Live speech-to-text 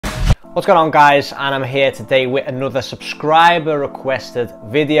What's going on, guys? And I'm here today with another subscriber requested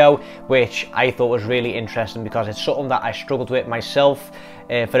video, which I thought was really interesting because it's something that I struggled with myself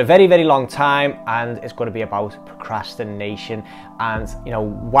for a very long time, and it's going to be about procrastination and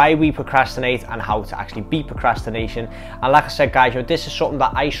why we procrastinate and how to actually beat procrastination. And like I said, guys, this is something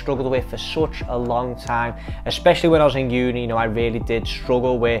that I struggled with for such a long time, especially when I was in uni. I really did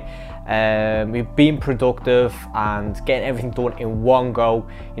struggle with being productive and getting everything done in one go,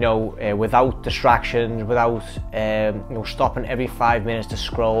 without distractions, without stopping every 5 minutes to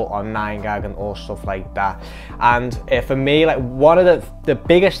scroll on 9gag and all stuff like that. And for me, like, one of the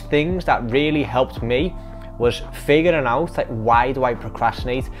biggest things that really helped me was figuring out, like, why do I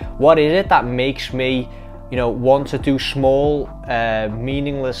procrastinate? What is it that makes me want to do small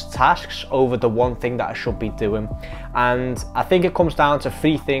meaningless tasks over the one thing that I should be doing? And I think it comes down to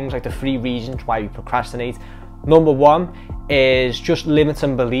three things, like the three reasons why we procrastinate. Number one is just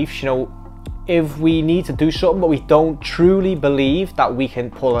limiting beliefs. If we need to do something but we don't truly believe that we can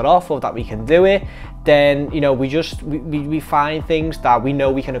pull it off or that we can do it, then we find things that we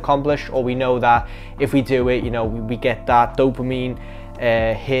know we can accomplish, or we know that if we do it, we get that dopamine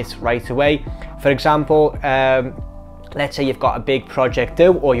hit right away. For example, let's say you've got a big project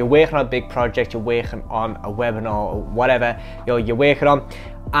due, or you're working on a big project, you're working on a webinar or whatever you're working on,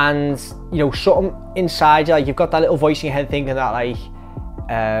 and something inside you, like, you've got that little voice in your head thinking that, like,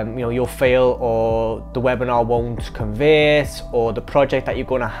 you'll fail, or the webinar won't convert, or the project that you're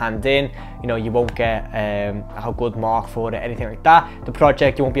going to hand in, you won't get a good mark for it, anything like that. The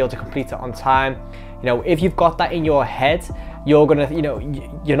project, you won't be able to complete it on time. If you've got that in your head, you're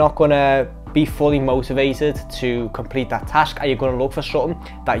not gonna be fully motivated to complete that task, and you're going to look for something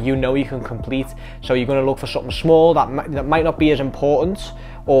that you can complete. So you're going to look for something small that might not be as important,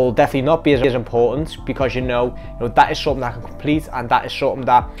 or definitely not be as important, because that is something that I can complete, and that is something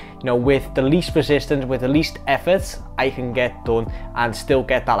that with the least resistance, with the least effort, I can get done and still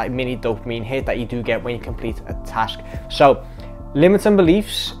get that, like, mini dopamine hit that you do get when you complete a task. So limiting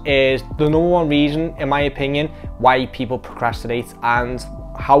beliefs is the number one reason, in my opinion, why people procrastinate. And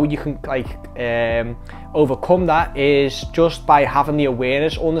how you can, like, overcome that is just by having the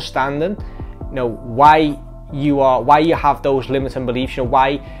awareness, understanding why you have those limiting beliefs.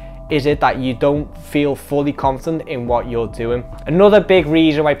 Why is it that you don't feel fully confident in what you're doing? Another big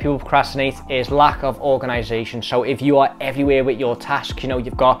reason why people procrastinate is lack of organization. So if you are everywhere with your tasks,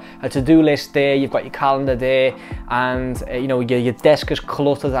 you've got a to-do list there, you've got your calendar there, and your desk is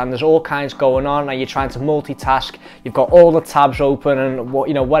cluttered and there's all kinds going on, and you're trying to multitask, you've got all the tabs open and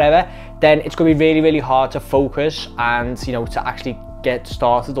whatever, then it's going to be really hard to focus and to actually get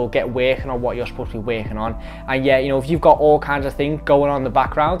started or get working on what you're supposed to be working on. And if you've got all kinds of things going on in the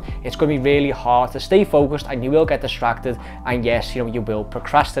background, it's going to be really hard to stay focused, and you will get distracted, and yes, you will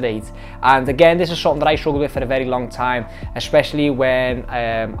procrastinate. And again, this is something that I struggled with for a very long time, especially when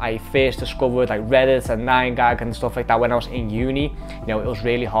I first discovered, like, Reddit and 9gag and stuff like that when I was in uni. It was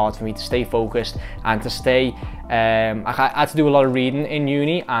really hard for me to stay focused and to stay I had to do a lot of reading in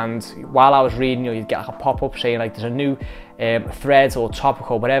uni, and while I was reading, you'd get, like, a pop-up saying, like, there's a new thread or topic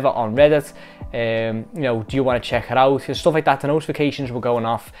or whatever on Reddit, do you want to check it out, and stuff like that. The notifications were going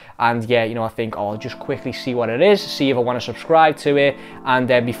off, and I think, oh, I'll just quickly see what it is, see if I want to subscribe to it, and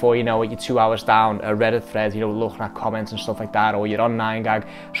then before you know it, you're 2 hours down a Reddit thread, looking at comments and stuff like that, or you're on 9gag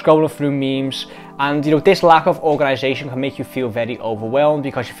scrolling through memes. And this lack of organization can make you feel very overwhelmed,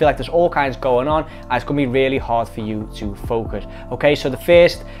 because you feel like there's all kinds going on, and it's going to be really hard for you to focus. Okay, so the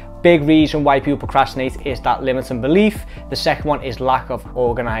first big reason why people procrastinate is that limiting belief. The second one is lack of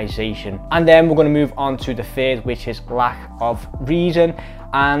organization. And then we're going to move on to the third, which is lack of reason.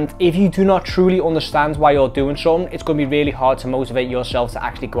 And if you do not truly understand why you're doing something, it's going to be really hard to motivate yourself to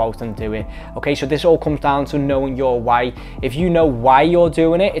actually go out and do it. Okay, so this all comes down to knowing your why. If you know why you're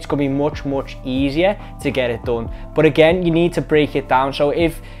doing it, it's going to be much easier to get it done. But again, you need to break it down. So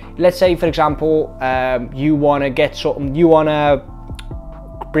if, let's say, for example, you want to get something, you want to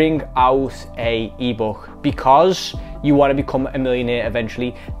bring out a ebook because you want to become a millionaire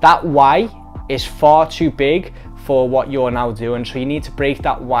eventually, that why is far too big for what you're now doing. So you need to break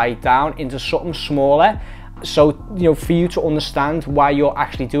that why down into something smaller, so for you to understand why you're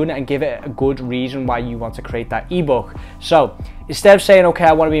actually doing it, and give it a good reason why you want to create that ebook. So instead of saying, okay,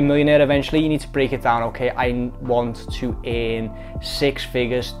 I want to be a millionaire eventually, you need to break it down. Okay, I want to earn 6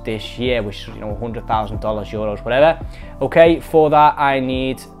 figures this year, which is $100,000, euros, whatever. Okay, for that I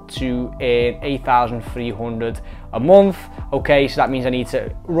need to earn 8,300 a month. Okay, so that means I need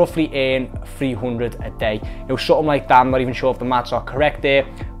to roughly earn 300 a day, something like that. I'm not even sure if the maths are correct there,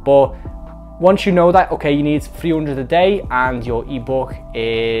 but once you know that, okay, you need 300 a day and your ebook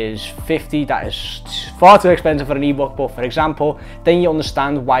is 50, that is far too expensive for an ebook, but for example, then you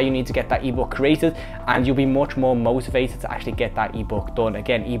understand why you need to get that ebook created, and you'll be much more motivated to actually get that ebook done.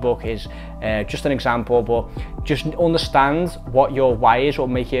 Again, ebook is just an example, but just understand what your why is, will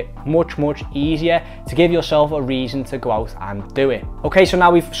make it much easier to give yourself a reason to go out and do it. Okay, so now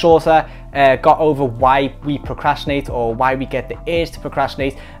we've sort of got over why we procrastinate, or why we get the urge to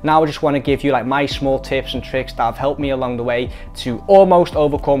procrastinate. Now I just want to give you like my small tips and tricks that have helped me along the way to almost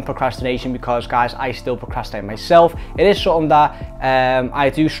overcome procrastination, because guys, I still procrastinate myself. It is something that I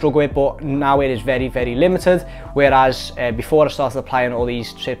do struggle with, but now it is very limited, whereas before I started applying all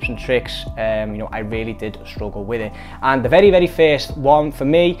these tips and tricks, you know, I really did struggle with it. And the very first one for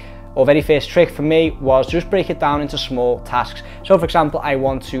me, or very first trick for me, was just break it down into small tasks. So for example, I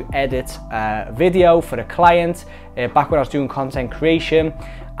want to edit a video for a client back when I was doing content creation,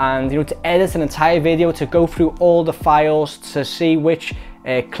 and you know, to edit an entire video, to go through all the files, to see which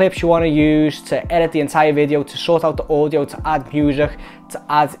clips you want to use, to edit the entire video, to sort out the audio, to add music, to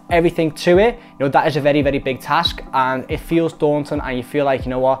add everything to it, you know, that is a very big task, and it feels daunting, and you feel like, you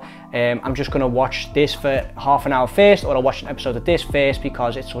know what, I'm just going to watch this for half an hour first, or I'll watch an episode of this first,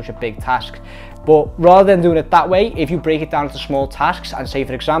 because it's such a big task. But rather than doing it that way, if you break it down into small tasks and say,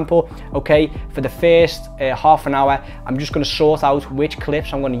 for example, okay, for the first half an hour, I'm just going to sort out which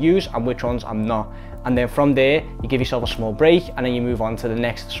clips I'm going to use and which ones I'm not. And then from there, you give yourself a small break, and then you move on to the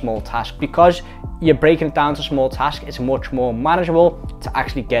next small task. Because you're breaking it down to small tasks, it's much more manageable to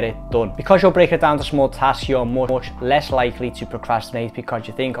actually get it done. Because you're breaking it down to small tasks, you're much less likely to procrastinate, because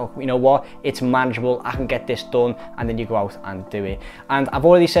you think, oh, you know what, it's manageable, I can get this done, and then you go out and do it. And I've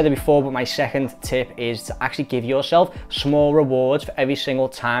already said it before, but my second tip is to actually give yourself small rewards for every single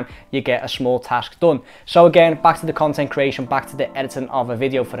time you get a small task done. So again, back to the content creation, back to the editing of a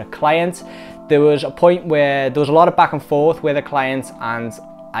video for a client. There was a point where there was a lot of back and forth with a client, and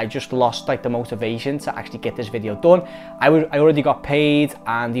I just lost like the motivation to actually get this video done. I already got paid,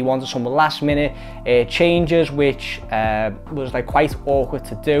 and he wanted some last minute changes, which was like quite awkward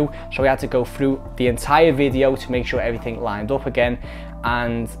to do. So we had to go through the entire video to make sure everything lined up again.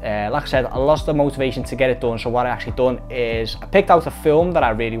 And like I said, I lost the motivation to get it done. So what I actually done is I picked out a film that I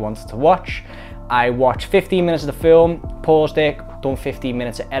really wanted to watch. I watched 15 minutes of the film, paused it, done 15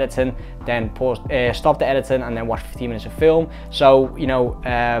 minutes of editing, then stopped the editing, and then watched 15 minutes of film. So, you know,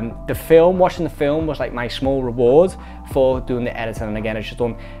 watching the film was like my small reward for doing the editing. And again, I just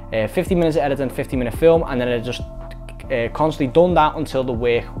done 15 minutes of editing, 15-minute film, and then I just constantly done that until the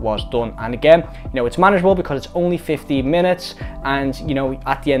work was done. And again, you know, it's manageable because it's only 15 minutes, and you know,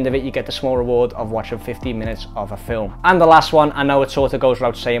 at the end of it, you get the small reward of watching 15 minutes of a film. And the last one, I know it sort of goes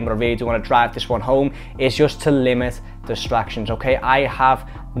without saying, but I really do want to drive this one home, is just to limit distractions. Okay, I have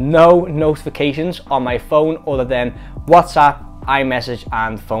no notifications on my phone other than WhatsApp, iMessage,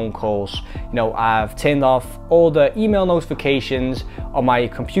 and phone calls. You know, I've turned off all the email notifications on my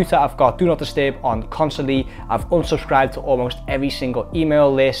computer. I've got do not disturb on constantly. I've unsubscribed to almost every single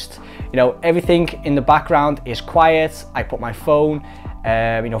email list. You know, everything in the background is quiet. I put my phone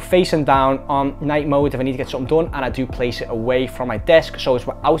you know, facing down on night mode if I need to get something done, and I do place it away from my desk so it's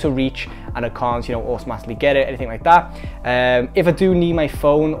out of reach and I can't, you know, automatically get it, anything like that. If I do need my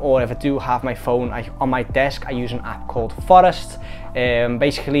phone, or if I do have my phone on my desk, I use an app called Forest.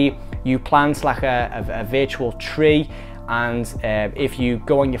 Basically, you plant like a virtual tree, and if you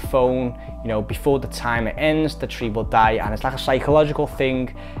go on your phone, you know, before the timer ends, the tree will die, and it's like a psychological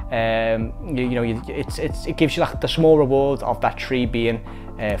thing. It gives you like the small reward of that tree being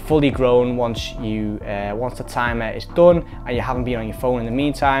fully grown once the timer is done and you haven't been on your phone in the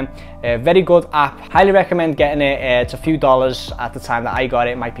meantime. Very good app, highly recommend getting it. It's a few dollars at the time that I got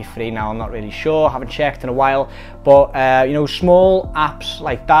it. It might be free now, I'm not really sure, haven't checked in a while, but you know, small apps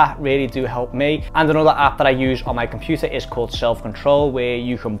like that really do help me. And another app that I use on my computer is called Self-Control, where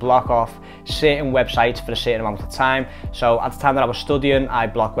you can block off certain websites for a certain amount of time. So at the time that I was studying, I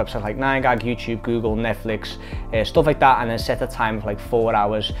blocked websites like 9gag, YouTube, Google, Netflix, stuff like that, and then set the time for like 4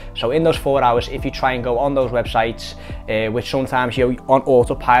 hours. So in those 4 hours, if you try and go on those websites, which sometimes you're on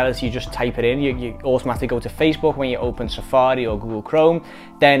autopilot, you just type it in, you automatically go to Facebook when you open Safari or Google Chrome,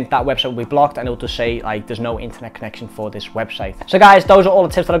 then that website will be blocked, and it'll just say like there's no internet connection for this website. So guys, those are all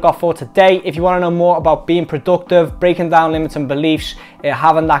the tips that I got for today. If you want to know more about being productive, breaking down limiting beliefs,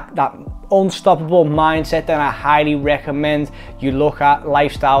 having that unstoppable mindset, then I highly recommend you look at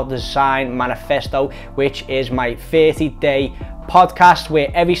Lifestyle Design Manifesto, which is my 30-day podcast,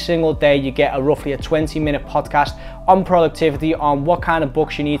 where every single day you get roughly a 20-minute podcast on productivity, on what kind of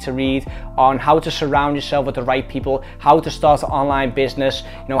books you need to read, on how to surround yourself with the right people, how to start an online business,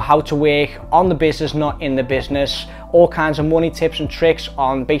 how to work on the business, not in the business, all kinds of money tips and tricks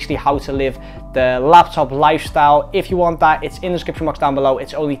on basically how to live the laptop lifestyle. If you want that, it's in the description box down below.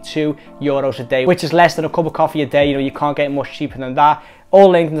 It's only €2 a day, which is less than a cup of coffee a day. You can't get much cheaper than that. All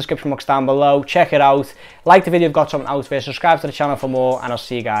linked in the description box down below. Check it out. Like the video if you've got something out of it. Subscribe to the channel for more, and I'll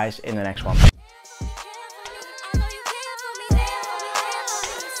see you guys in the next one.